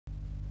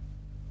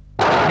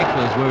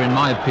hecklers were, in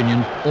my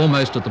opinion,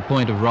 almost at the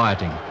point of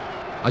rioting.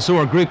 I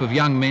saw a group of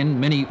young men,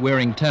 many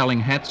wearing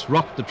toweling hats,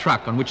 rock the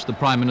truck on which the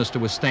Prime Minister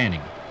was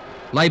standing.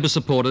 Labor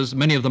supporters,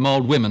 many of them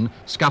old women,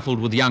 scuffled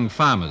with young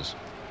farmers.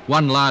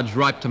 One large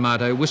ripe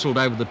tomato whistled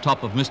over the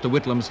top of Mr.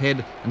 Whitlam's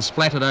head and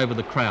splattered over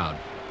the crowd.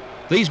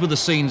 These were the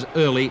scenes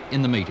early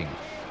in the meeting.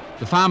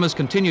 The farmers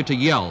continued to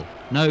yell,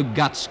 "No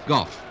guts,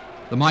 Gough."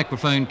 The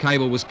microphone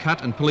cable was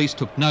cut and police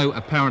took no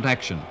apparent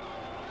action.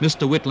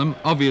 Mr. Whitlam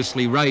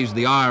obviously raised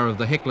the ire of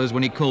the hecklers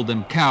when he called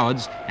them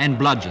cowards and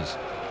bludgers.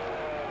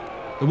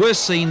 The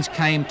worst scenes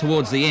came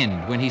towards the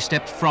end when he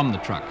stepped from the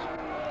truck.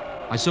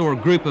 I saw a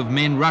group of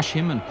men rush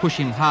him and push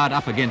him hard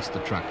up against the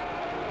truck.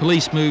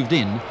 Police moved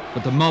in,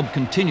 but the mob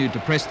continued to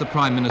press the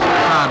Prime Minister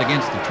hard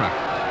against the truck.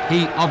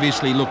 He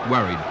obviously looked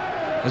worried.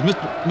 As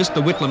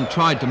Mr. Whitlam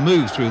tried to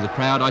move through the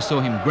crowd, I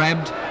saw him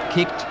grabbed,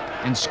 kicked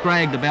and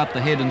scragged about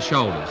the head and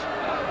shoulders.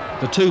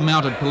 The two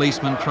mounted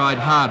policemen tried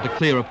hard to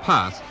clear a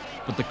path,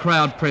 but the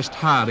crowd pressed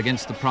hard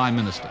against the Prime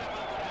Minister.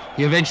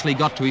 He eventually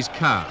got to his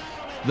car.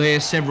 There,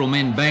 several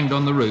men banged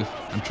on the roof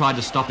and tried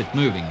to stop it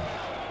moving.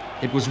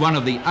 It was one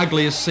of the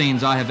ugliest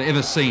scenes I have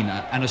ever seen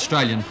an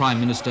Australian Prime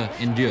Minister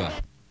endure.